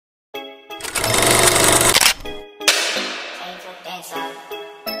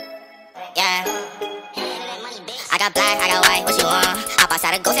got black, I got white, what you want? Hop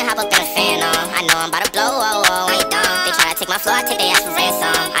outside a ghost and hop up in a fan, I know I'm about to blow, whoa, whoa, when you done. They tryna take my floor, I take their ass for ransom.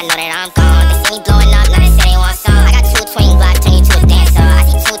 I know that I'm gone, they see me blowing up, now they say they want some. I got two twin blocks, turn you to a dancer. I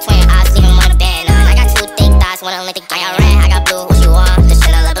see two twin eyes, leave him on a banner. I got two thick thighs, one Olympic game. I got red, I got blue, what you want? The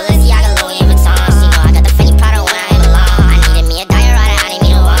Chanel, Balenciaga, Louis Vuitton. She know I got the Fendi Prada when I ain't alone. I needed me a diorite, I didn't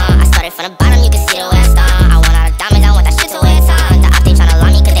mean to one. I started from the bottom, you can see the way I stung. I want all the diamonds, I want that shit to wear a ton. The op, they tryna lie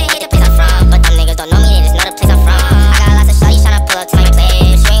me cause they hate the place I'm from. But them niggas don't know me, they just know the place I'm from. I got lots of shorties tryna pull up to my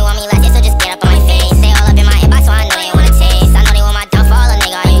place. You ain't want me last year, so just get up on my face. They all up in my inbox, so I know they wanna taste. I know they want my downfall, a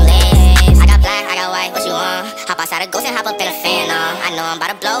nigga, are you lace? I got black, I got white, what you want? Hop outside a ghost and hop up in a fan, I know I'm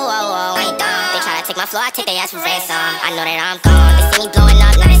about to blow, whoa, whoa, when you done. They tryna take my floor, I take their ass for ransom. I know that I'm gone, they see me blowing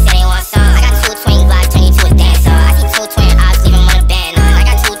up, now they say they want some. I got two twin blocks, turn you to a dancer. I see two twin eyes, leave him on a banner. I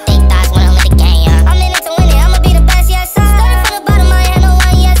got two thick thighs, one Olympic game, I'm in it to win it, I'ma be the best, yes sir. Started from the bottom, I ain't had no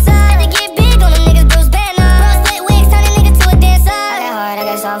one, yes sir. Had to get big on them niggas, Bruce Banner. Bro, split wigs, turn a nigga to a dancer. I got hard, I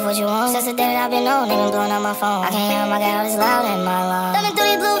got soft, what you want? Since the day that I've been on, they been blowing up my phone. I can't hear 'em, I got all this loud in my lungs. Thumbing through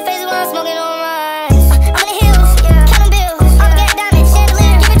these blue faces while I'm smoking on